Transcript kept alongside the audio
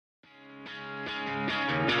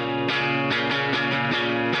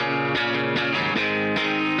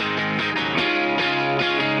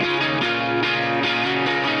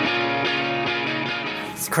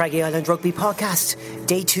Craggy Island Rugby Podcast,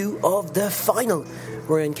 day 2 of the final.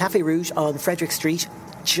 We're in Café Rouge on Frederick Street,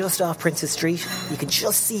 just off Princess Street. You can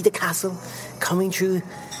just see the castle coming through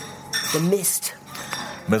the mist.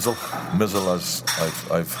 Mizzle, as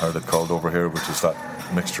I've heard it called over here, which is that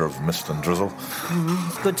mixture of mist and drizzle.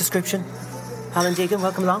 Mm-hmm. Good description. Alan Deegan,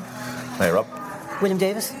 welcome along. Hey, Rob. William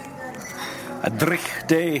Davis. A drick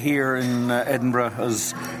day here in Edinburgh,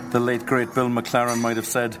 as the late great Bill McLaren might have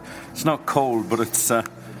said. It's not cold, but it's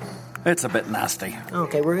a bit nasty.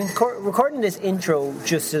 Okay, we're recording this intro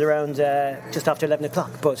just at around just after 11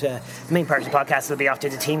 o'clock, but the main part of the podcast will be after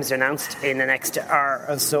the teams are announced in the next hour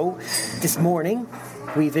or so. This morning,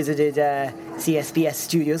 we visited CSBS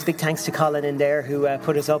Studios. Big thanks to Colin in there, who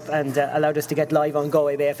put us up and allowed us to get live on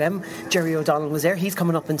Galway Bay FM. Jerry O'Donnell was there. He's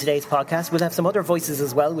coming up in today's podcast. We'll have some other voices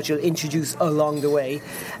as well, which we'll introduce along the way.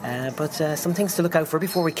 But some things to look out for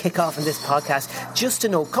before we kick off in this podcast. Just to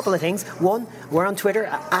know a couple of things. One, we're on Twitter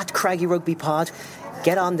at Craggy Rugby Pod.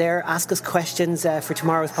 Get on there, ask us questions for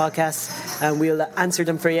tomorrow's podcast, and we'll answer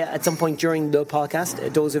them for you at some point during the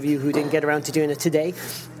podcast. Those of you who didn't get around to doing it today.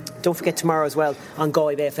 Don't forget tomorrow as well on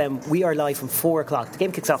Galway Bay FM. We are live from 4 o'clock. The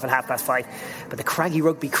game kicks off at 5:30, but the Craggy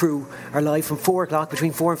Rugby crew are live from 4 o'clock.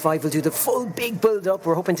 Between 4 and 5, we'll do the full big build-up.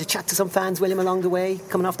 We're hoping to chat to some fans, William, along the way,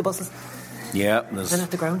 coming off the buses. Yeah, there's and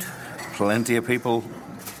at the ground. Plenty of people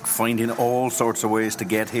finding all sorts of ways to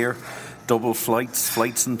get here. Double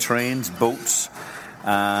flights and trains, boats,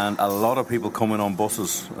 and a lot of people coming on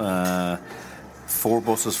buses. 4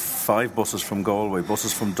 buses, 5 buses from Galway,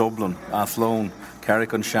 buses from Dublin, Athlone,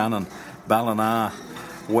 Carrick-on-Shannon, Ballina,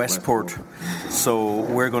 Westport. So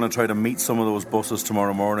we're going to try to meet some of those buses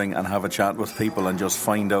tomorrow morning and have a chat with people and just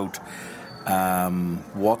find out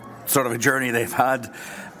what sort of a journey they've had,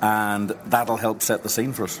 and that'll help set the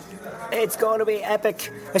scene for us. It's going to be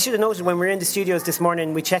epic. I should have noted when we were in the studios this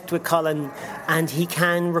morning, we checked with Colin and he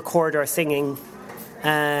can record our singing.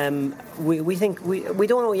 We think we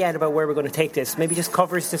don't know yet about where we're going to take this. Maybe just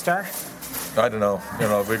covers to start. I don't know.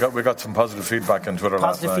 We got some positive feedback on Twitter.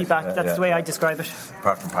 Positive feedback. That's the way I describe it.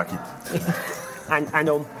 Apart from Packy.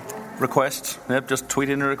 and requests. Yep, just tweet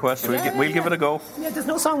in a request. We'll give it a go. Yeah, there's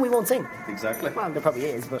no song we won't sing. Exactly. Well, there probably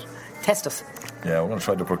is, but test us. Yeah, we're going to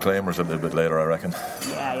try the Proclaimers a little bit later, I reckon.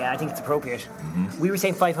 Yeah, I think it's appropriate. Mm-hmm. We were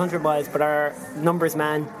saying 500 miles, but our numbers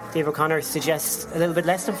man, Dave O'Connor, suggests a little bit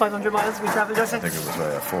less than 500 miles we travelled, does it? I think it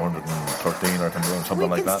was 413 or something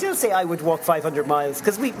like that. We can still say I would walk 500 miles,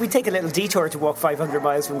 because we take a little detour to walk 500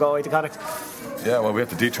 miles from Galway to Connacht. Yeah, well, we had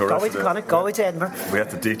to detour Galway to Connacht, Galway to Edinburgh. We had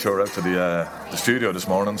to detour out to the studio this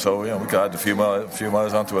morning, so we could add a few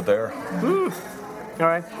miles onto it there. All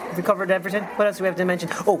right, we covered everything. What else do we have to mention?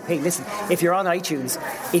 Oh, hey, listen, if you're on iTunes,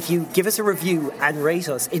 if you give us a review and rate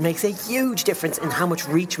us, it makes a huge difference in how much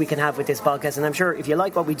reach we can have with this podcast. And I'm sure if you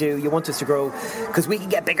like what we do, you want us to grow, because we can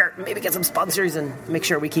get bigger, maybe get some sponsors and make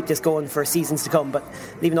sure we keep this going for seasons to come. But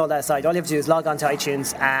leaving all that aside, all you have to do is log on to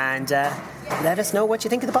iTunes and let us know what you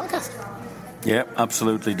think of the podcast. Yeah,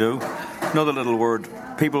 absolutely do. Another little word.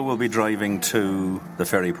 People will be driving to the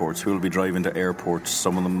ferry ports. We will be driving to airports.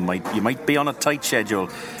 Some of them you might be on a tight schedule.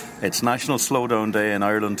 It's National Slowdown Day in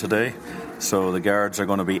Ireland today, so the guards are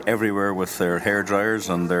going to be everywhere with their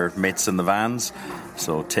hairdryers and their mitts in the vans.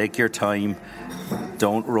 So take your time.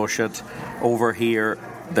 Don't rush it. Over here,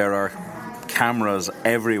 there are cameras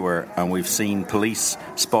everywhere, and we've seen police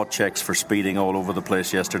spot checks for speeding all over the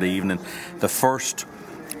place yesterday evening. The first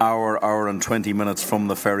hour and 20 minutes from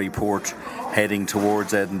the ferry port heading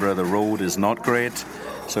towards Edinburgh, the road is not great,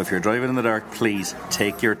 so if you're driving in the dark, please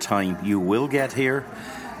take your time. You will get here,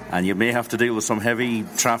 and you may have to deal with some heavy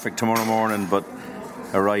traffic tomorrow morning, but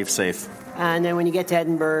arrive safe. And then when you get to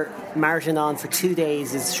Edinburgh, marathon on for 2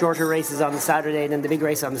 days. There's shorter races on the Saturday and then the big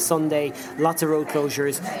race on the Sunday. Lots of road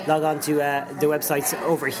closures. Log on to the websites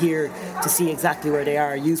over here to see exactly where they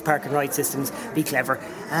are. Use park and ride systems. Be clever.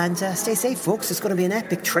 And stay safe, folks. It's going to be an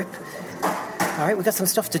epic trip. All right, we've got some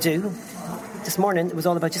stuff to do. This morning, it was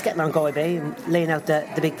all about just getting on Galway Bay and laying out the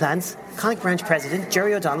big plans. Connacht Branch President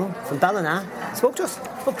Jerry O'Donnell from Ballina spoke to us.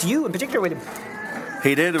 Spoke to you in particular, William.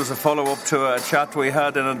 He did. It was a follow-up to a chat we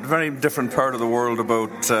had in a very different part of the world about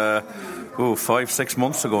 5-6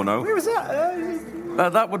 months ago now. Where was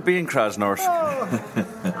that? That would be in Krasnodar.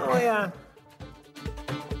 Oh yeah.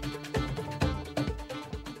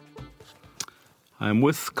 I'm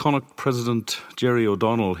with Connacht President Jerry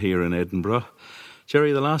O'Donnell here in Edinburgh.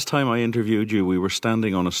 Jerry, the last time I interviewed you, we were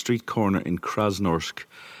standing on a street corner in Krasnoyarsk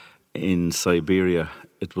in Siberia.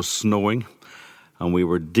 It was snowing, and we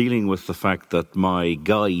were dealing with the fact that my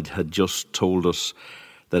guide had just told us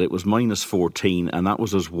that it was minus 14, and that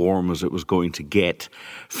was as warm as it was going to get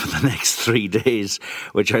for the next 3 days,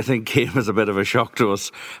 which I think came as a bit of a shock to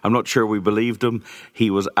us. I'm not sure we believed him. He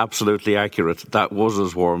was absolutely accurate. That was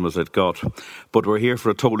as warm as it got. But we're here for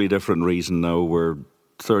a totally different reason now. We're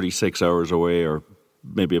 36 hours away, or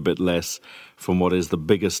maybe a bit less, from what is the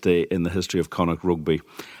biggest day in the history of Connacht rugby.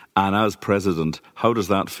 And as president, how does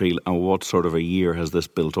that feel, and what sort of a year has this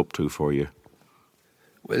built up to for you?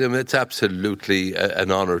 William, it's absolutely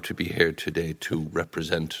an honour to be here today to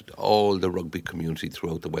represent all the rugby community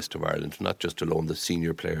throughout the west of Ireland, not just alone the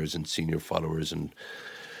senior players and senior followers and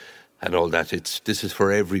all that. This is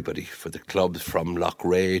for everybody, for the clubs from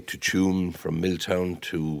Loughrea to Tuam, from Milltown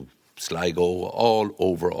to Sligo, all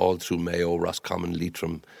over, all through Mayo, Roscommon,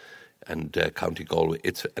 Leitrim and County Galway.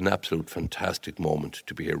 It's an absolute fantastic moment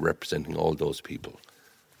to be here representing all those people.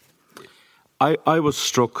 I was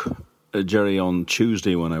struck, Jerry, on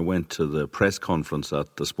Tuesday when I went to the press conference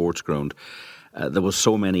at the sports ground. There was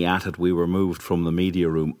so many at it. We were moved from the media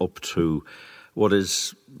room up to what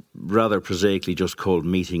is rather prosaically just called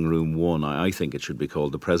meeting room 1. I think it should be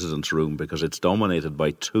called the president's room, because it's dominated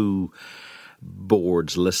by 2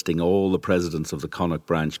 boards listing all the presidents of the Connacht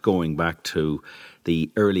branch going back to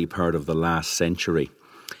the early part of the last century.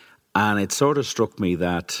 And it sort of struck me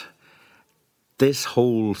that this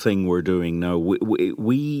whole thing we're doing now,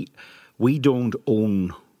 we don't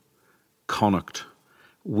own Connacht.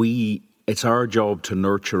 It's our job to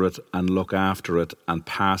nurture it and look after it and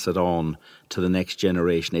pass it on to the next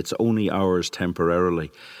generation. It's only ours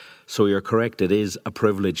temporarily. So you're correct, it is a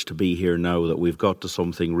privilege to be here now, that we've got to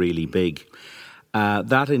something really big.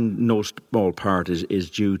 That in no small part is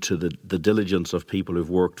due to the diligence of people who've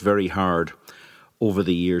worked very hard over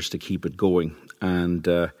the years to keep it going. And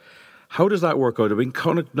how does that work out? I mean,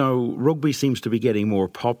 Connacht now, rugby seems to be getting more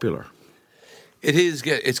popular. It is.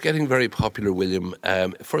 It's getting very popular, William.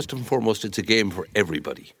 First and foremost, it's a game for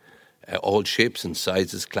everybody. All shapes and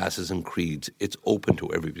sizes, classes and creeds. It's open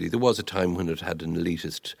to everybody. There was a time when it had an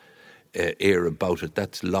elitist air about it.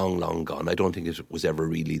 That's long, long gone. I don't think it was ever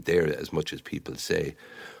really there as much as people say.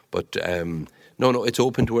 But no, it's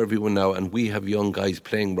open to everyone now. And we have young guys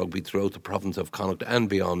playing rugby throughout the province of Connacht and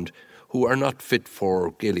beyond who are not fit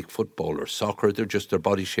for Gaelic football or soccer. They're just, their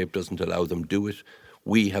body shape doesn't allow them to do it.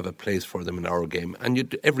 We have a place for them in our game.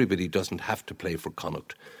 And everybody doesn't have to play for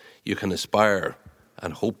Connacht. You can aspire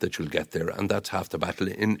and hope that you'll get there. And that's half the battle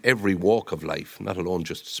in every walk of life, not alone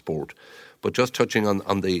just sport. But just touching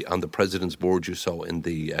on the President's Board you saw in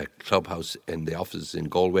the clubhouse, in the offices in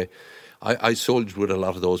Galway, I soldiered with a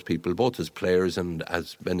lot of those people, both as players and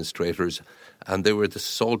as administrators, and they were the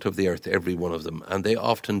salt of the earth, every one of them. And they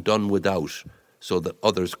often done without so that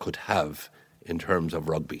others could have in terms of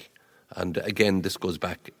rugby. And again, this goes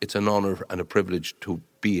back, it's an honour and a privilege to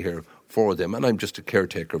be here for them. And I'm just a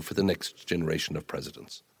caretaker for the next generation of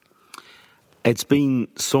presidents. It's been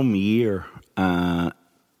some year.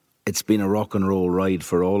 It's been a rock and roll ride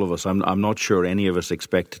for all of us. I'm not sure any of us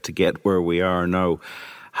expected to get where we are now.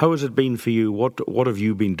 How has it been for you? What have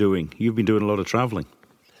you been doing? You've been doing a lot of travelling.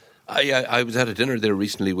 I was at a dinner there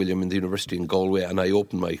recently, William, in the university in Galway, and I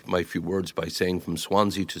opened my few words by saying from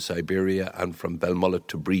Swansea to Siberia and from Belmullet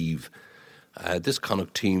to Brive, this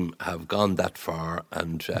Connacht team have gone that far,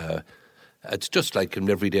 and it's just like an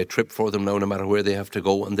everyday trip for them now, no matter where they have to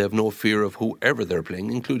go, and they have no fear of whoever they're playing,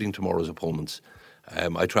 including tomorrow's opponents.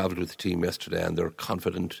 I travelled with the team yesterday, and they're a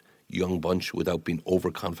confident young bunch without being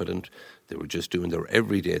overconfident. They were just doing their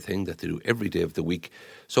everyday thing that they do every day of the week.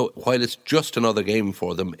 So while it's just another game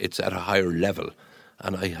for them, it's at a higher level.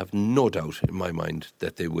 And I have no doubt in my mind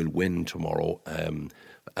that they will win tomorrow, and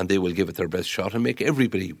they will give it their best shot and make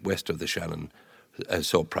everybody west of the Shannon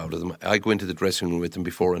so proud of them. I go into the dressing room with them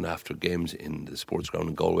before and after games in the sports ground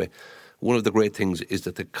in Galway. One of the great things is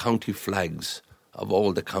that the county flags of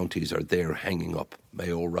all the counties are there hanging up.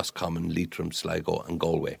 Mayo, Roscommon, Leitrim, Sligo and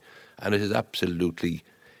Galway. And it is absolutely,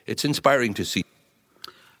 it's inspiring to see.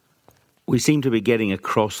 We seem to be getting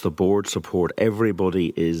across the board support.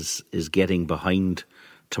 Everybody is getting behind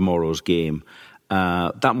tomorrow's game.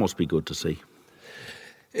 That must be good to see.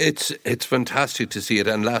 It's fantastic to see it.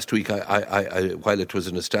 And last week, I while it was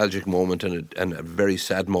a nostalgic moment and a very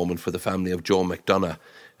sad moment for the family of Joe McDonough,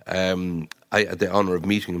 I had the honour of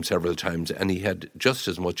meeting him several times, and he had just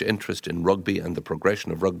as much interest in rugby and the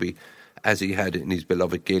progression of rugby as he had in his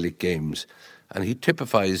beloved Gaelic games. And he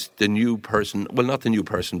typifies the new person, well, not the new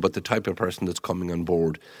person, but the type of person that's coming on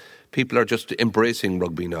board. People are just embracing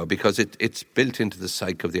rugby now because it's built into the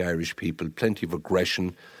psyche of the Irish people, plenty of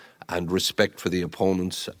aggression and respect for the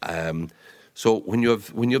opponents. So when you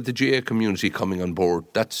have the GAA community coming on board,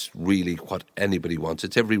 that's really what anybody wants.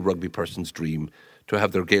 It's every rugby person's dream to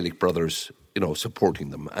have their Gaelic brothers, supporting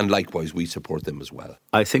them, and likewise we support them as well.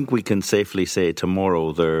 I think we can safely say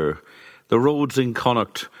tomorrow the roads in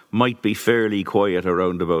Connacht might be fairly quiet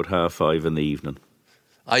around about 5:30 in the evening.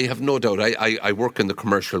 I have no doubt. I work in the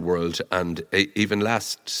commercial world, and even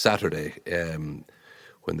last Saturday,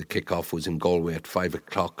 when the kick-off was in Galway at 5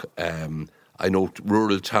 o'clock, I know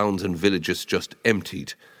rural towns and villages just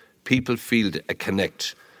emptied. People feel a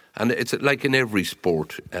connect. And it's like in every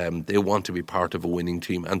sport, they want to be part of a winning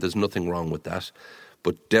team, and there's nothing wrong with that.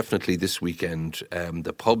 But definitely this weekend,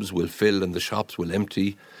 the pubs will fill and the shops will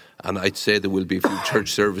empty. And I'd say there will be a few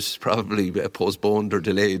church services probably postponed or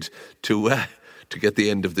delayed to get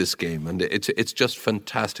the end of this game. And it's just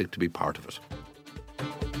fantastic to be part of it.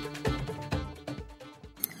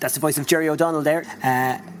 That's the voice of Jerry O'Donnell there.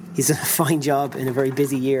 He's done a fine job in a very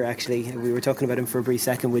busy year, actually. We were talking about him for a brief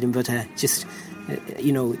second with him, but this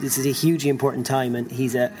is a hugely important time, and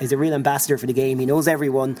he's a real ambassador for the game. He knows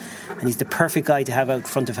everyone, and he's the perfect guy to have out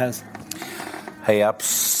front of house. He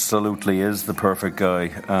absolutely is the perfect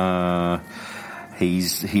guy.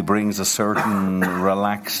 He brings a certain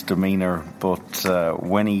relaxed demeanour, but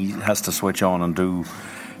when he has to switch on and do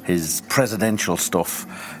his presidential stuff,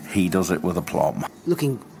 he does it with aplomb.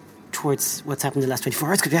 Looking towards what's happened in the last 24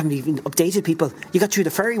 hours, because we haven't even updated people. You got through the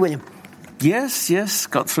ferry, William? Yes,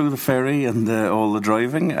 got through the ferry and all the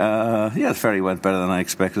driving. The ferry went better than I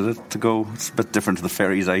expected it to go. It's a bit different to the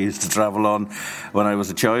ferries I used to travel on when I was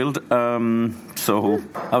a child. So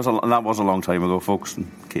that was a long time ago, folks, in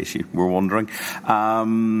case you were wondering.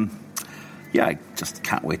 I just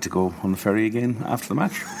can't wait to go on the ferry again after the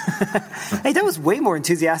match. Hey, that was way more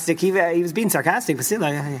enthusiastic. He was being sarcastic, but still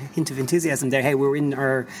a hint of enthusiasm there. Hey, we're in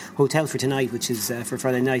our hotel for tonight, which is for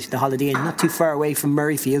Friday night, the Holiday Inn, not too far away from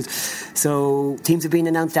Murrayfield. So teams have been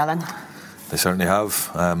announced, Alan? They certainly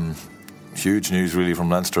have. Huge news really from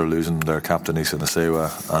Leinster, losing their captain Isa Nasewa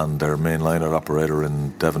and their main liner operator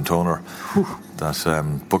in Devon Toner.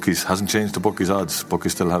 That bookies hasn't changed the bookies odds.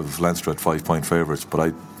 Bookies still have Leinster at 5-point favourites,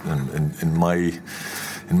 but in my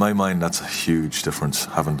mind that's a huge difference,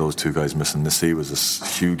 having those two guys missing. Nasewa was a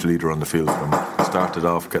huge leader on the field for them. Started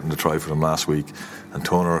off getting the try for them last week, and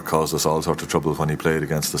Toner caused us all sorts of trouble when he played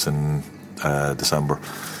against us in December.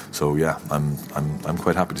 So yeah, I'm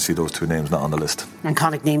quite happy to see those two names not on the list. And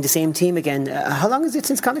Connacht named the same team again. How long is it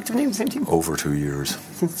since Connacht have named the same team? Over 2 years.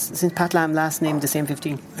 Since Pat Lam last named the same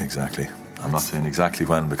 15. Exactly. I'm not saying exactly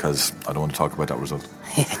when, because I don't want to talk about that result.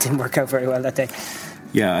 It didn't work out very well that day.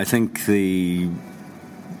 Yeah, I think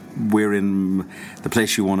we're in the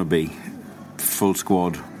place you want to be. Full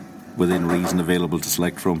squad, within reason, available to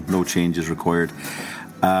select from. No changes required.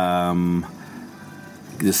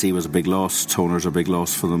 The sea was a big loss. Toner's a big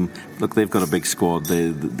loss for them. Look, they've got a big squad.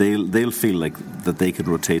 They'll feel like that they can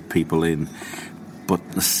rotate people in.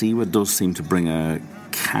 But the Seawood does seem to bring a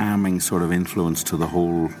calming sort of influence to the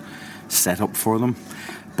whole setup for them.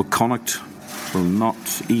 But Connacht will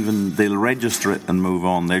not even... They'll register it and move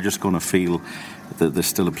on. They're just going to feel that they're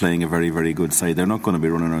still playing a very, very good side. They're not going to be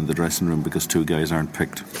running around the dressing room because two guys aren't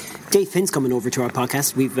picked. Dave Finn's coming over to our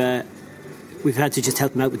podcast. We've had to just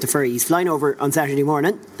help him out with the ferry. He's flying over on Saturday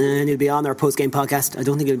morning, and he'll be on our post-game podcast. I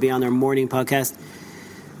don't think he'll be on our morning podcast.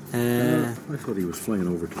 I thought he was flying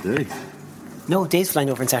over today. No, Dave's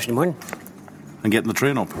flying over on Saturday morning. And getting the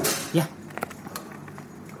train up? Yeah.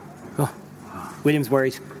 Oh, William's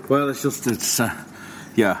worried. Well,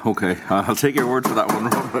 yeah, okay. I'll take your word for that one,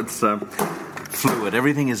 Rob. It's fluid.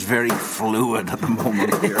 Everything is very fluid at the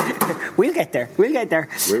moment here. We'll get there. We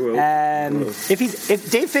will.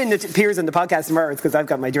 If Dave Finn appears on the podcast tomorrow, it's because I've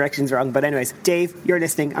got my directions wrong. But anyways, Dave, you're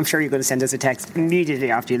listening. I'm sure you're going to send us a text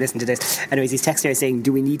immediately after you listen to this. Anyways, he's texting us saying,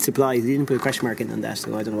 do we need supplies? He didn't put a question mark in on that,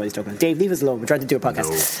 so I don't know what he's talking about. Dave, leave us alone. We're trying to do a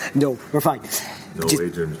podcast. No, we're fine. No,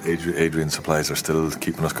 Adrian supplies are still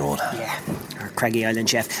keeping us going. Yeah, our Craggy Island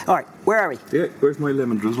chef. All right, where are we? Yeah, where's my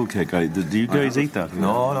lemon drizzle cake? Do you guys eat that?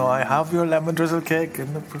 No, I have your lemon drizzle cake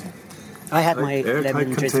in the... I had my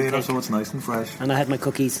lemon drizzle cake. So it's nice and fresh. And I had my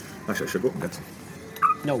cookies. Actually, I should go and get some.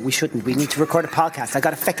 No, we shouldn't. We need to record a podcast. I got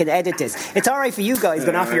to fucking edit this. It's all right for you guys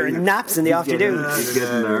going off your naps in the afternoon.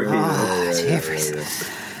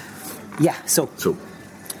 Yeah, so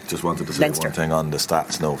just wanted to say Leinster. one thing on the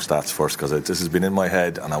stats. No, stats first, because this has been in my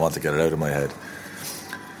head and I want to get it out of my head.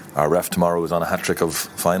 Our ref tomorrow is on a hat-trick of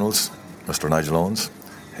finals, Mr. Nigel Owens.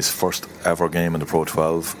 His first ever game in the Pro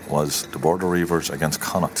 12 was the Border Reivers against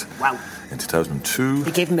Connacht. Wow. In 2002.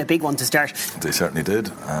 They gave him a big one to start. They certainly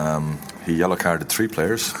did. He yellow-carded 3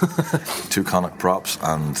 players, 2 Connacht props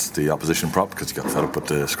and the opposition prop, because he got fed up with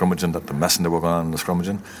the scrummaging, the messing they were going on in the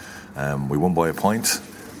scrummaging. We won by a point,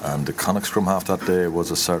 and the Connacht scrum half that day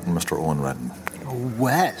was a certain Mr. Owen Redden.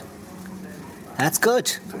 Well, that's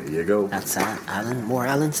good. There you go. That's Alan. More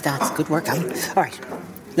Alan stats. Good work, Alan. All right,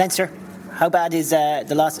 Leinster. How bad is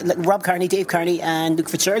the loss? Rob Kearney, Dave Kearney, and Luke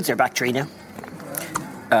Fitzgerald's their back three now.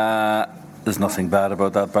 There's nothing bad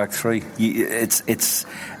about that back three.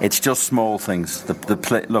 It's just small things. The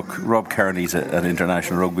play. Look, Rob Kearney's an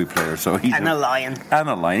international rugby player, so he's a lion. And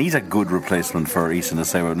a lion. He's a good replacement for Isa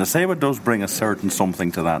Nasewa. Nasewa does bring a certain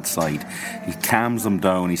something to that side. He calms them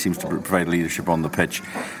down. He seems to provide leadership on the pitch.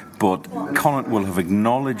 But Connacht will have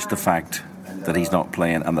acknowledged the fact that he's not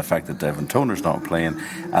playing and the fact that Devin Toner's not playing,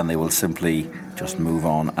 and they will simply just move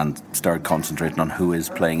on and start concentrating on who is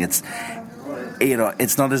playing. It's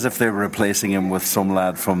not as if they're replacing him with some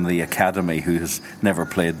lad from the academy who has never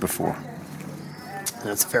played before.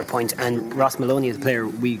 That's a fair point. And Ross Maloney is a player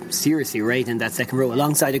we seriously rate in that second row,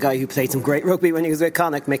 alongside a guy who played some great rugby when he was with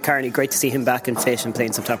Connacht, Mick Kearney. Great to see him back and fit and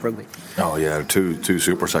playing some top rugby. Oh yeah, two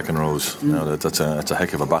super second rows. That's a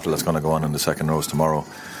heck of a battle that's going to go on in the second rows tomorrow.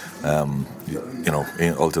 Ultan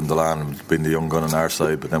Delan being the young gun on our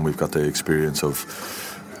side, but then we've got the experience of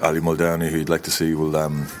Ali Muldowney, who you'd like to see will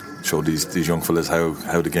show these young fellas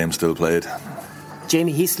how the game's still played.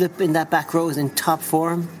 Jamie Heaslip in that back row is in top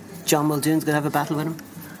form. John Muldoon's going to have a battle with him.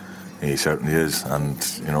 He certainly is, and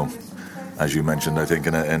as you mentioned, I think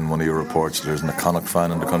in one of your reports, there isn't a Connacht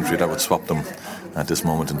fan in the country that would swap them at this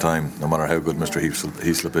moment in time, no matter how good Mr.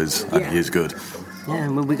 Heaslip is, and he is good. Yeah,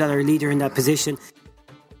 well, we got our leader in that position.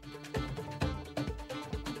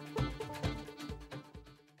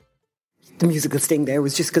 The musical sting there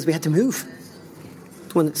was just because we had to move.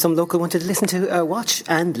 When some local wanted to listen to watch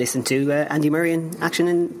and listen to Andy Murray in action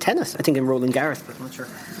in tennis, I think in Roland Garros, but I'm not sure.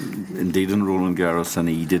 Indeed, in Roland Garros, and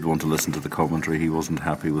he did want to listen to the commentary. He wasn't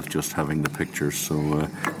happy with just having the pictures, so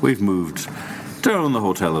we've moved down the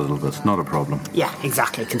hotel a little bit, not a problem. Yeah,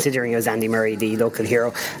 exactly, considering it was Andy Murray, the local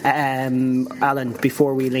hero. Alan,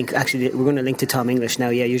 before we link, actually we're going to link to Tom English now.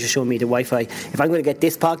 Yeah, you're just showing me the Wi-Fi. If I'm going to get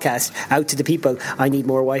this podcast out to the people, I need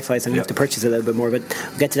more Wi-Fi, so I'm going to have to purchase a little bit more, but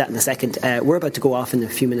we'll get to that in a second. We're about to go off in a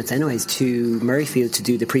few minutes anyways to Murrayfield to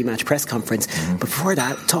do the pre-match press conference. But before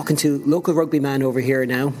that, talking to local rugby man over here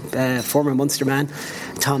now, former Munster man,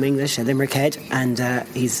 Tom English, a Limerick head, and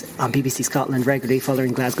he's on BBC Scotland regularly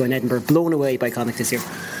following Glasgow and Edinburgh, blown away by Connacht this year.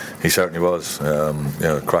 He certainly was.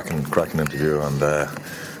 Cracking interview, and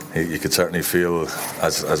you could certainly feel,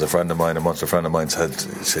 as a friend of mine, a Munster friend of mine said,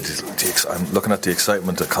 I'm looking at the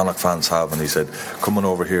excitement that Connacht fans have, and he said, coming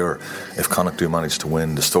over here, if Connacht do manage to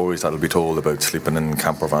win, the stories that'll be told about sleeping in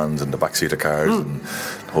camper vans and the backseat of cars and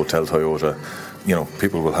Hotel Toyota,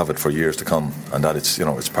 people will have it for years to come, and that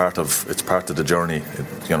it's part of the journey.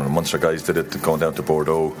 The Munster guys did it going down to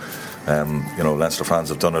Bordeaux. Leinster fans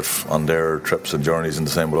have done it on their trips and journeys, and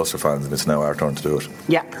the same with Ulster fans, and it's now our turn to do it.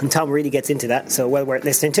 Yeah, and Tom really gets into that, so well worth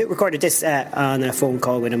listening to. Recorded this on a phone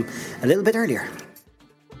call with him a little bit earlier.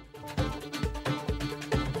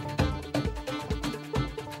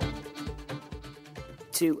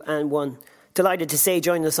 2 and 1. Delighted to say,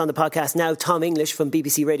 joining us on the podcast now, Tom English from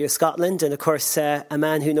BBC Radio Scotland, and of course a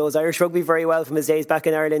man who knows Irish rugby very well from his days back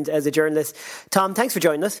in Ireland as a journalist. Tom, thanks for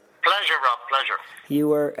joining us. Pleasure, Rob, pleasure. You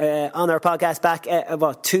were on our podcast back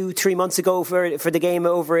 2-3 months ago for the game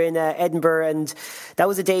over in Edinburgh, and that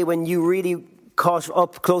was a day when you really caught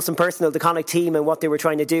up close and personal the Connacht team and what they were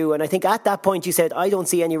trying to do. And I think at that point you said, I don't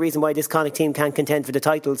see any reason why this Connacht team can't contend for the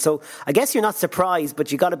title. So I guess you're not surprised,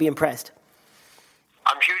 but you got to be impressed.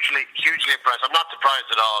 I'm hugely impressed. I'm not surprised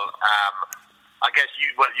at all. I guess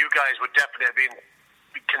you guys would definitely have been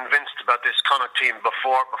convinced about this Connacht team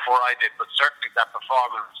before I did, but certainly that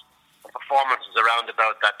performances around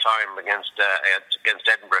about that time against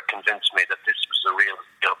Edinburgh convinced me that this was a real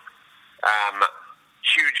deal.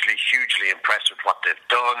 Hugely impressed with what they've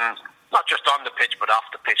done, not just on the pitch but off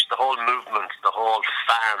the pitch. The whole movement, the whole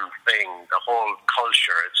fan thing, the whole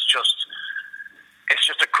culture. It's just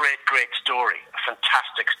a great story, a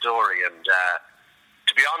fantastic story. And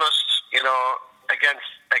to be honest,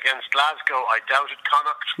 against Glasgow, I doubted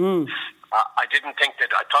Connacht. I didn't think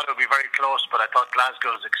that. I thought it would be very close, but I thought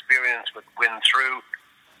Glasgow's experience would win through.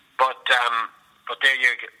 But there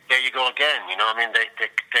you go again.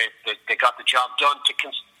 They got the job done.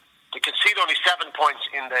 To concede only 7 points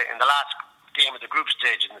in the last game of the group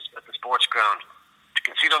stage at the sports ground. To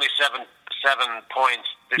concede only seven points,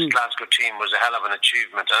 this Glasgow team was a hell of an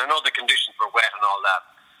achievement. And I know the conditions were wet and all that,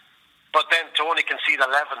 but then to only concede 11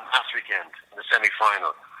 last weekend in the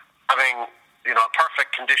semi-final, having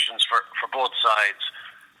perfect conditions for both sides.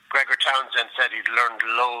 Gregor Townsend said he'd learned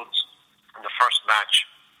loads in the first match,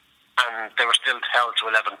 and they were still held to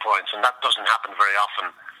 11 points, and that doesn't happen very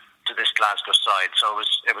often. To to this Glasgow side. So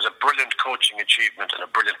it was a brilliant coaching achievement and a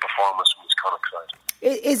brilliant performance from this Connacht side.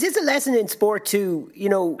 Is this a lesson in sport too? You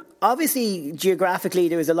know, obviously geographically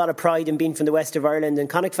there was a lot of pride in being from the west of Ireland, and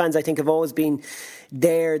Connacht fans I think have always been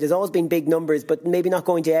there. There's always been big numbers, but maybe not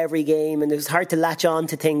going to every game, and it was hard to latch on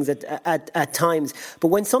to things at times. But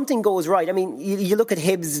when something goes right, I mean, you look at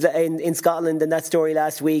Hibs in Scotland and that story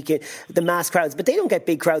last week, the mass crowds, but they don't get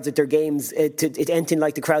big crowds at their games, anything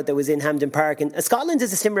like the crowd that was in Hampden Park. And Scotland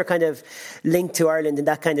is a similar kind of link to Ireland in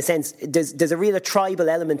that kind of sense. There's a real tribal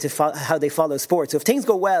element to how they follow sport. So if things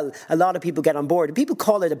go well, a lot of people get on board. People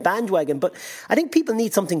call it a bandwagon, but I think people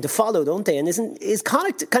need something to follow, don't they? And is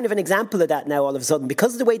Connacht kind of an example of that now all of a sudden?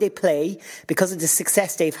 Because of the way they play, because of the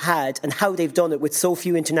success they've had and how they've done it with so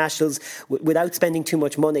few internationals without spending too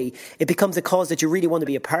much money, it becomes a cause that you really want to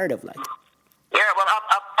be a part of. Like, yeah, well,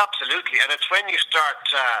 absolutely, and it's when you start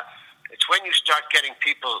getting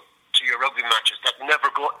people to your rugby matches that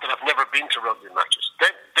have never been to rugby matches.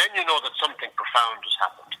 Then you know that something profound has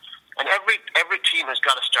happened, and every team has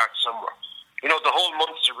got to start somewhere. You know, the whole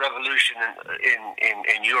Munster revolution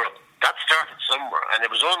in Europe, that started somewhere, and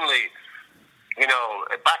it was only, you know,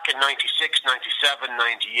 back in 96, 97,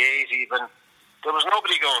 98 even, there was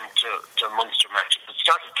nobody going to Munster matches. It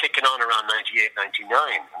started kicking on around 98, 99.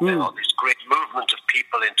 And then all this great movement of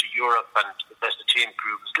people into Europe, and as the team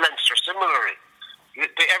grew, Leinster similarly.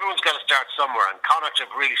 Everyone's got to start somewhere, and Connacht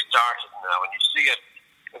have really started now, and you see it.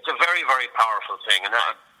 It's a very, very powerful thing. And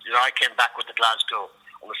I came back with the Glasgow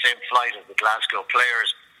on the same flight as the Glasgow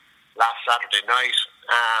players last Saturday night,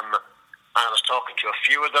 and I was talking to a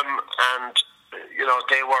few of them, and you know,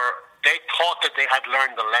 they thought that they had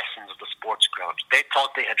learned the lessons of the sports ground. They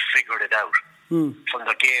thought they had figured it out from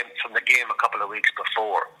the game a couple of weeks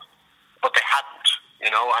before, but they hadn't. You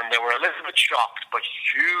know, and they were a little bit shocked, but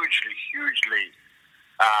hugely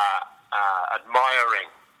admiring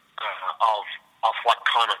of what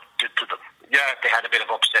Connacht did to them. Yeah, they had a bit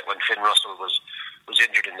of upset when Finn Russell was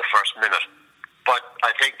injured in the first minute, but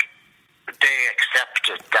I think they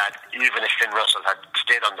accepted that even if Finn Russell had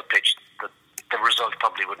stayed on the pitch, the result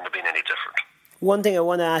probably wouldn't have been any different. One thing I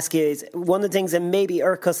want to ask you is, one of the things that maybe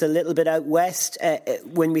irk us a little bit out west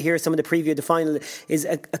when we hear some of the preview of the final is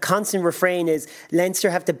a constant refrain is Leinster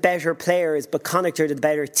have the better players but Connacht are the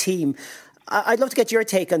better team. I'd love to get your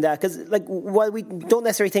take on that, because like, while we don't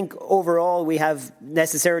necessarily think overall we have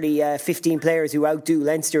necessarily 15 players who outdo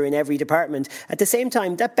Leinster in every department, at the same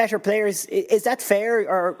time, that better players, is that fair,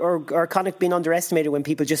 or Connacht being underestimated when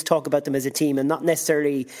people just talk about them as a team and not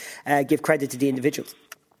necessarily give credit to the individuals?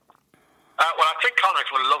 Well, I think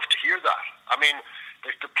Connacht would love to hear that. I mean,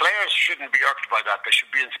 the players shouldn't be irked by that. They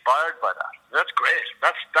should be inspired by that. That's great.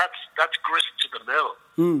 That's grist to the mill.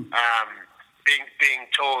 Being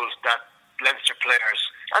told that Leinster players,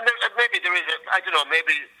 and maybe there is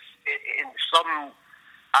maybe in some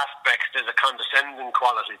aspects there's a condescending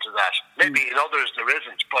quality to that. Maybe in others there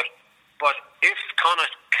isn't. But if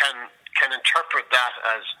Connacht can interpret that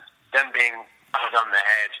as them being patted on the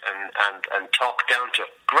head and talked down to,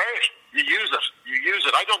 great, you use it.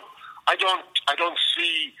 I don't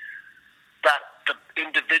see that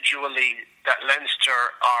individually that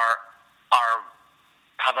Leinster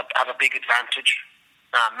have a big advantage.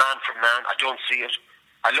 Man for man, I don't see it.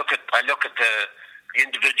 I look at the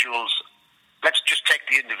individuals. Let's just take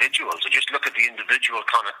the individuals. I just look at the individual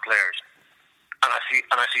Connacht players, and I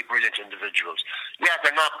see brilliant individuals. Yeah,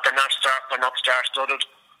 they're not star-studded.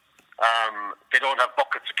 They don't have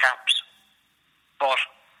buckets of caps, but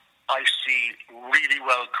I see really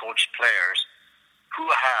well coached players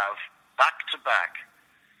who have back to back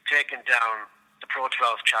taken down the Pro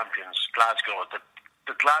 12 champions, Glasgow.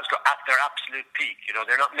 The Glasgow at their absolute peak. You know,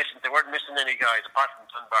 they weren't missing any guys apart from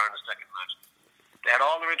Dunbar in the second match. They had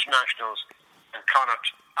all their internationals, and Connacht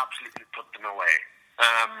absolutely put them away.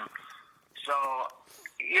 So,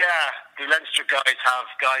 yeah, the Leinster guys have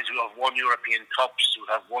guys who have won European Cups, who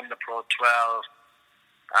have won the Pro 12,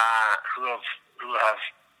 who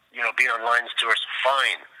have been on Lions tours.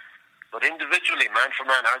 Fine, but individually, man for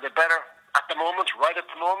man, are they better at the moment? Right at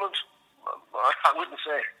the moment, I wouldn't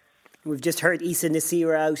say. We've just heard Issa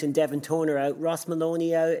Nasira out and Devin Toner out, Ross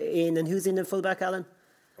Maloney out in, and who's in the fullback, Alan?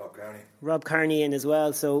 Rob Kearney in as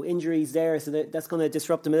well. So injuries there, so that's going to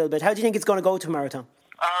disrupt them a little bit. How do you think it's going to go tomorrow, Tom?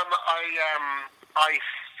 I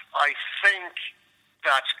think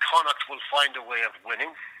that Connacht will find a way of winning.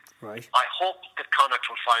 Right. I hope that Connacht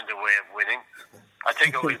will find a way of winning. I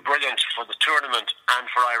think it will be brilliant for the tournament and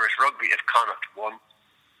for Irish rugby if Connacht won.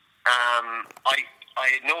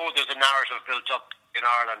 I know there's a narrative built up in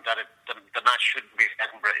Ireland that the match shouldn't be in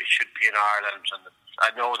Edinburgh, it should be in Ireland, and I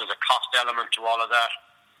know there's a cost element to all of that.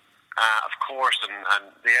 of course, and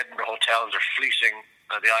the Edinburgh hotels are fleecing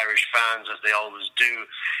the Irish fans, as they always do.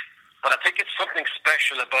 But I think it's something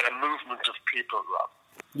special about a movement of people, Rob.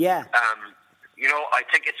 Yeah. I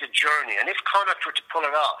think it's a journey. And if Connacht were to pull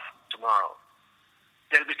it off tomorrow,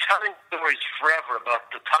 they'll be telling stories forever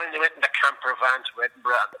about the time they went in the camper van to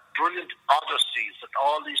Edinburgh and the brilliant odysseys that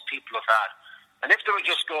all these people have had. And if they were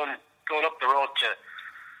just going up the road to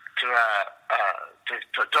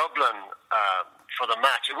Dublin for the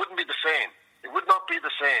match, it wouldn't be the same. It would not be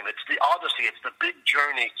the same. It's the odyssey. It's the big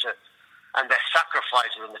journey and the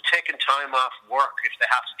sacrifices and the taking time off work if they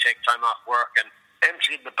have to take time off work, and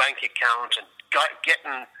emptying the bank account and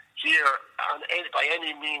getting here by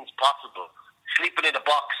any means possible. Sleeping in a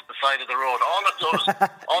box at the side of the road. All of those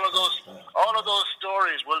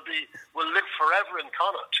stories will live forever in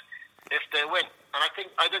Connacht if they win. And I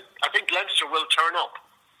think Leinster will turn up.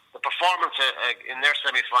 The performance in their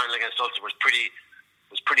semi-final against Ulster was pretty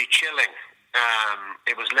chilling.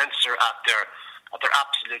 It was Leinster at their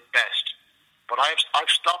absolute best. But I've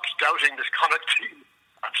stopped doubting this Connacht team.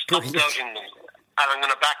 I've stopped doubting them. And I'm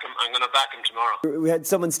going to back him. I'm going to back him tomorrow. We had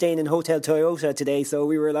someone staying in Hotel Toyota today, so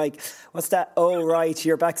we were like, "What's that?" "Oh, right,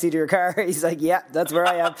 your backseat of your car." He's like, "Yeah, that's where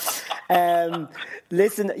I am."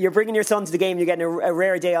 Listen, you're bringing your son to the game. You're getting a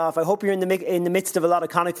rare day off. I hope you're in the midst of a lot of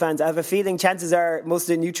Connacht fans. I have a feeling chances are most of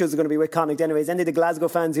the neutrals are going to be with Connacht anyways. Any of the Glasgow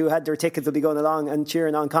fans who had their tickets will be going along and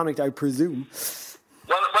cheering on Connacht, I presume.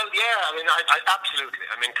 Well, yeah. I mean, I absolutely.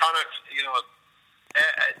 I mean, Connacht,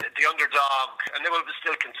 the underdog, and they will be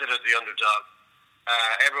still considered the underdog.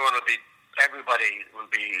 Everybody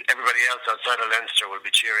else outside of Leinster will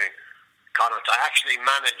be cheering Connacht. I actually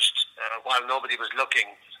managed, while nobody was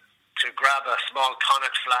looking, to grab a small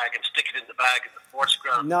Connacht flag and stick it in the bag at the sports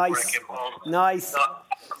ground before I came home. Nice.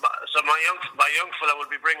 So my young fella will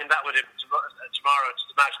be bringing that with him tomorrow to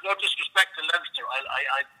the match. No disrespect to Leinster,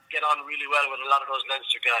 I get on really well with a lot of those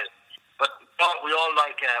Leinster guys, but we all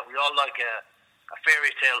like a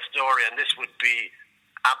fairy tale story, and this would be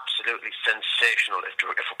absolutely sensational if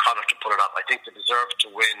Connacht to pull it up. I think they deserve to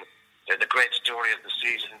win. They're the great story of the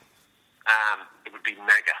season. It would be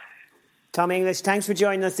mega. Tom English, thanks for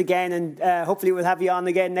joining us again, and hopefully we'll have you on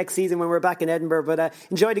again next season when we're back in Edinburgh. But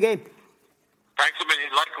enjoy the game. Thanks a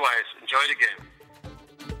million. Likewise, enjoy the game.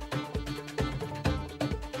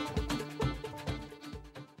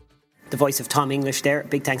 The voice of Tom English there.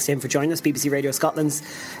 Big thanks to him for joining us. BBC Radio Scotland's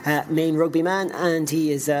main rugby man, and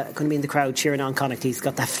he is going to be in the crowd cheering on Connacht. He's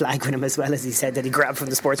got that flag with him as well, as he said, that he grabbed from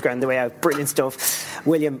the sports ground on the way out. Brilliant stuff.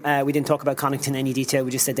 William, we didn't talk about Connacht in any detail.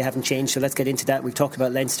 We just said they haven't changed, so let's get into that. We've talked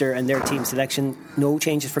about Leinster and their team selection. No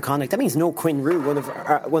changes for Connacht. That means no Quinn Roux, one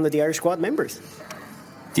of the Irish squad members.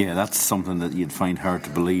 Yeah, that's something that you'd find hard to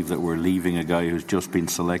believe, that we're leaving a guy who's just been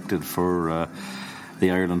selected for the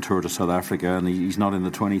Ireland tour to South Africa, and he's not in the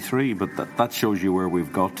 23, but that shows you where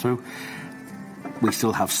we've got to. We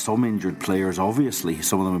still have some injured players, obviously.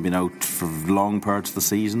 Some of them have been out for long parts of the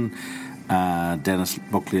season. Dennis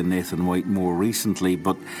Buckley and Nathan White more recently,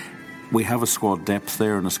 but we have a squad depth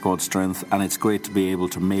there and a squad strength, and it's great to be able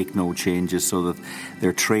to make no changes so that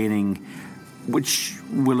their training, which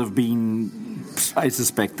will have been, I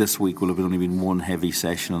suspect this week will have only been one heavy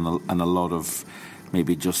session and a lot of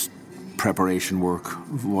maybe just preparation work,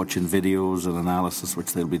 watching videos and analysis,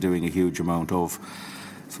 which they'll be doing a huge amount of.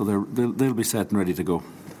 So they'll be set and ready to go.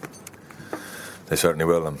 They certainly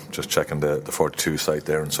will. I'm just checking the 42 site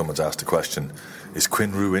there, and someone's asked a question: is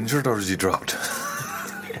Quinn Roux injured or is he dropped?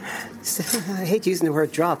 I hate using the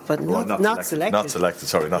word drop, but not selected. Not selected,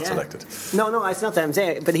 sorry, not selected. No, it's not that I'm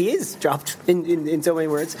saying, but he is dropped in so many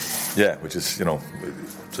words. Yeah, which is,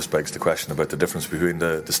 just begs the question about the difference between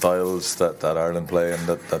the styles that Ireland play and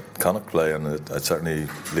that Connacht play. And certainly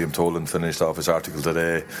Liam Tolan finished off his article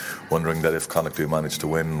today wondering that if Connacht do manage to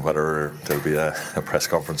win, whether there'll be a press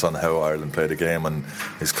conference on how Ireland play the game, and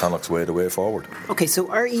is Connacht's way the way forward. Okay, so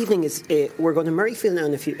our evening is, we're going to Murrayfield now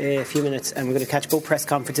in a few minutes, and we're going to catch both press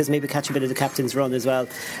conferences, maybe catch a bit of the captain's run as well.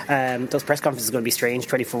 Those press conferences are going to be strange,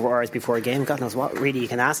 24 hours before a game. God knows what really you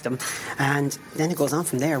can ask them. And then it goes on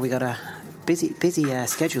from there. We got a busy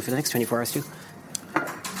schedule for the next 24 hours too.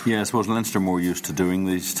 Yeah, I suppose Leinster are more used to doing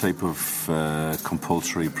these type of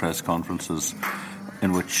compulsory press conferences,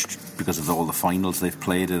 in which, because of all the finals they've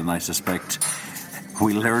played in, and I suspect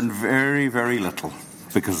we learn very, very little,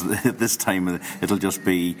 because this time it'll just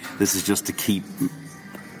be, this is just to keep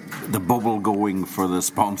the bubble going for the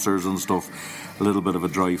sponsors and stuff, a little bit of a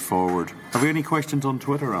drive forward. Have we any questions on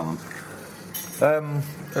Twitter, Alan?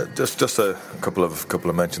 Just a couple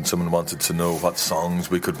of mentions. Someone wanted to know what songs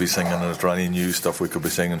we could be singing, and is there any new stuff we could be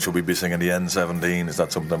singing? Should we be singing the N17? Is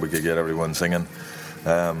that something that we could get everyone singing?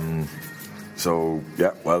 So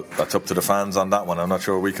yeah, well, that's up to the fans on that one. I'm not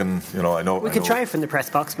sure we can. I know we could try it from the press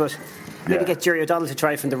box, but maybe get Jerry O'Donnell to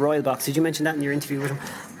try it from the Royal box. Did you mention that in your interview with him?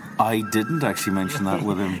 I didn't actually mention that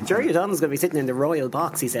with him. Jerry O'Donnell's going to be sitting in the Royal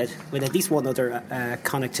box, he said, with at least one other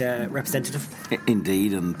Connacht representative.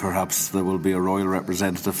 Indeed, and perhaps there will be a Royal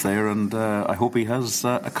representative there, and I hope he has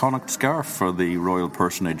a Connacht scarf for the Royal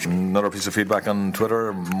personage. Another piece of feedback on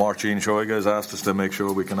Twitter, Marcin Shoiga has asked us to make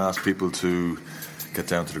sure we can ask people to get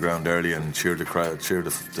down to the ground early and cheer the crowd, cheer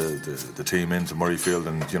the team into Murrayfield,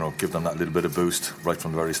 and give them that little bit of boost right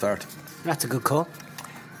from the very start. That's a good call.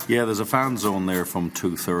 Yeah, there's a fan zone there from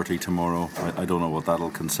 2:30 tomorrow. I don't know what that'll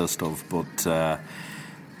consist of, but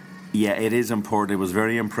it is important. It was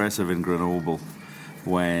very impressive in Grenoble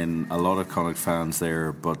when a lot of Connacht fans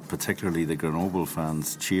there, but particularly the Grenoble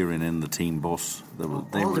fans, cheering in the team bus. They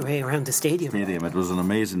all the way around the stadium. It was an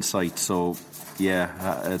amazing sight. So,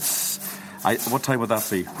 what time would that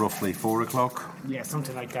be? Roughly 4 o'clock? Yeah,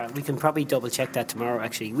 something like that. We can probably double check that tomorrow,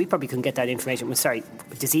 actually. We probably can get that information,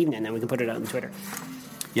 this evening, and then we can put it out on Twitter.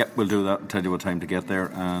 Yep, we'll do that. Tell you what time to get there.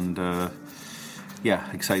 And,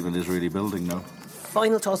 excitement is really building now.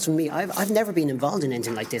 Final thoughts from me. I've never been involved in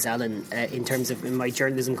anything like this, Alan, in terms of in my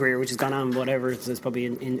journalism career, which has gone on it's probably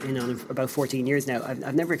in on about 14 years now.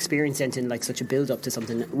 I've never experienced anything like such a build-up to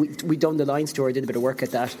something. We done the Lions tour, did a bit of work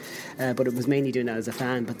at that, but it was mainly doing that as a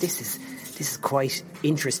fan. But this is quite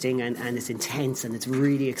interesting and it's intense and it's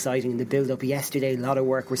really exciting. The build-up yesterday, a lot of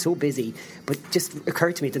work. We're so busy, but just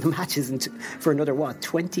occurred to me that the match isn't for another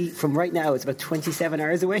 20 from right now. It's about 27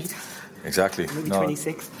 hours away. Exactly. Maybe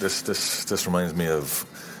 26. This reminds me of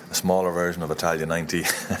a smaller version of Italia 90,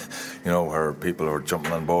 where people are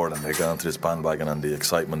jumping on board and they get onto this bandwagon and the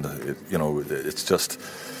excitement. It's just,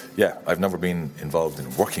 I've never been involved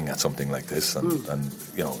in working at something like this, and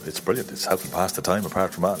it's brilliant. It's helping pass the time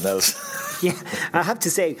apart from anything else. Yeah, I have to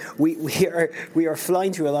say we are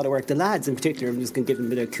flying through a lot of work. The lads in particular, I'm just going to give them a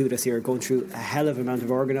bit of kudos here, are going through a hell of an amount of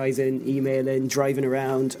organising, emailing, driving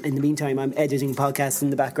around. In the meantime, I'm editing podcasts in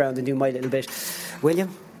the background and doing my little bit. William,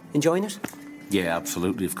 enjoying it? Yeah,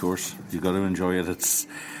 absolutely, of course. You've got to enjoy it.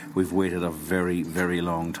 We've waited a very, very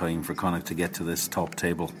long time for Connacht to get to this top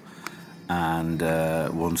table. And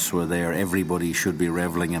once we're there, everybody should be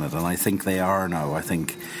revelling in it. And I think they are now. I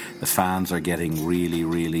think the fans are getting really,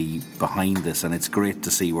 really behind this. And it's great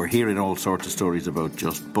to see. We're hearing all sorts of stories about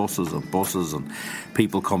just buses and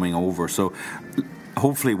people coming over. So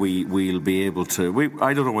hopefully we'll be able to...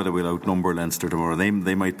 I don't know whether we'll outnumber Leinster tomorrow.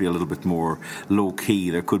 They might be a little bit more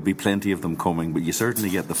low-key. There could be plenty of them coming. But you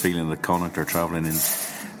certainly get the feeling that Connacht are travelling in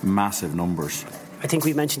massive numbers. I think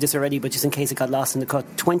we mentioned this already, but just in case it got lost in the cut,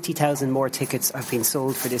 20,000 more tickets have been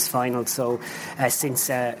sold for this final. So since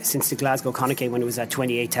the Glasgow Connacht game, when it was at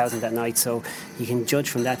 28,000 that night, so you can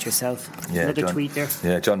judge from that yourself. Yeah, another tweet there.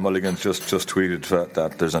 Yeah, John Mulligan just tweeted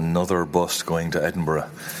that there's another bus going to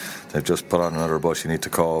Edinburgh. They've just put on another bus. You need to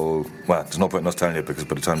call... Well, there's no point in us telling you, because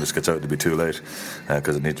by the time this gets out, it'll be too late,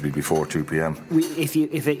 because it needs to be before 2 p.m.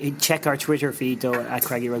 Check our Twitter feed, though, at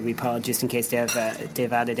Craggy Rugby Pod, just in case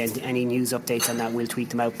they've added any news updates on that. We'll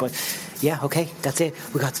tweet them out. But, okay, that's it.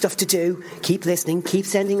 We've got stuff to do. Keep listening. Keep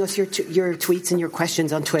sending us your tweets and your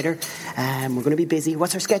questions on Twitter. We're going to be busy.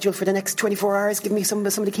 What's our schedule for the next 24 hours? Give me some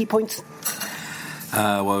of the key points. We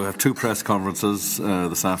have 2 press conferences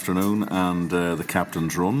this afternoon and the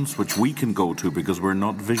captain's runs, which we can go to because we're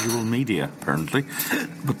not visual media, apparently.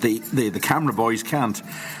 But the camera boys can't.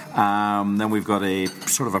 Then we've got a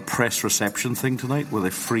sort of a press reception thing tonight with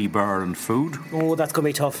a free bar and food. Oh, that's going to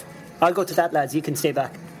be tough. I'll go to that, lads. You can stay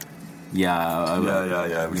back.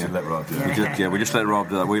 Yeah. We should let Rob do that. We just let Rob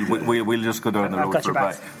do that. We'll just go down the road for a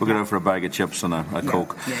bag. We'll go down for a bag of chips and a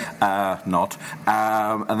Coke.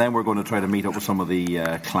 And then we're going to try to meet up with some of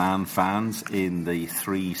the clan fans in the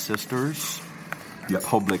Three Sisters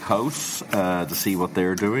public house to see what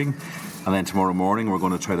they're doing. And then tomorrow morning we're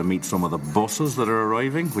going to try to meet some of the buses that are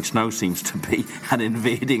arriving, which now seems to be an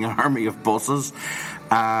invading army of buses.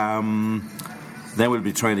 Then we'll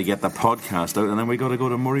be trying to get the podcast out, and then we got to go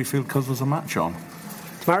to Murrayfield because there's a match on.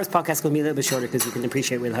 Tomorrow's podcast will be a little bit shorter because you can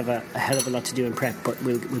appreciate we'll have a hell of a lot to do in prep, but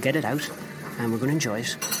we'll get it out and we're going to enjoy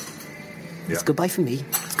it. Yeah. It's goodbye from me.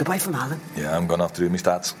 It's goodbye from Alan. Yeah, I'm going off to do my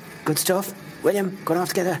stats. Good stuff. William, going off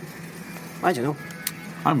to get I don't know.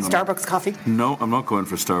 Starbucks coffee? No, I'm not going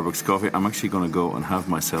for Starbucks coffee. I'm actually going to go and have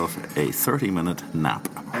myself a 30-minute nap.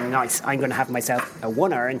 Nice. I'm going to have myself a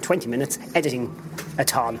 1 hour and 20 minutes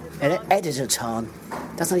editing-a-ton. Edit-a-ton.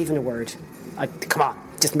 That's not even a word. Come on,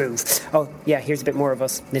 just move. Oh, yeah, here's a bit more of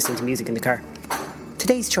us listening to music in the car.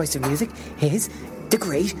 Today's choice of music is the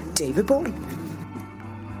great David Bowie.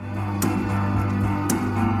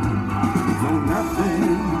 For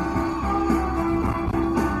nothing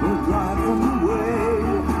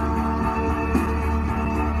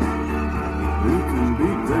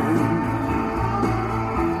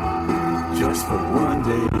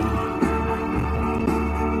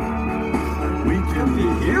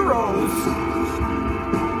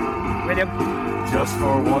William. Just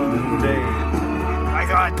for one day. My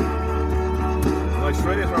God. Am I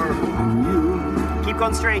straight or? Keep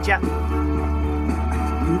going straight, yeah.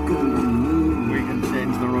 We can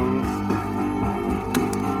change the rules.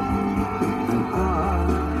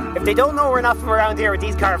 If they don't know we're not from around here with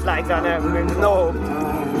these car flags on, no.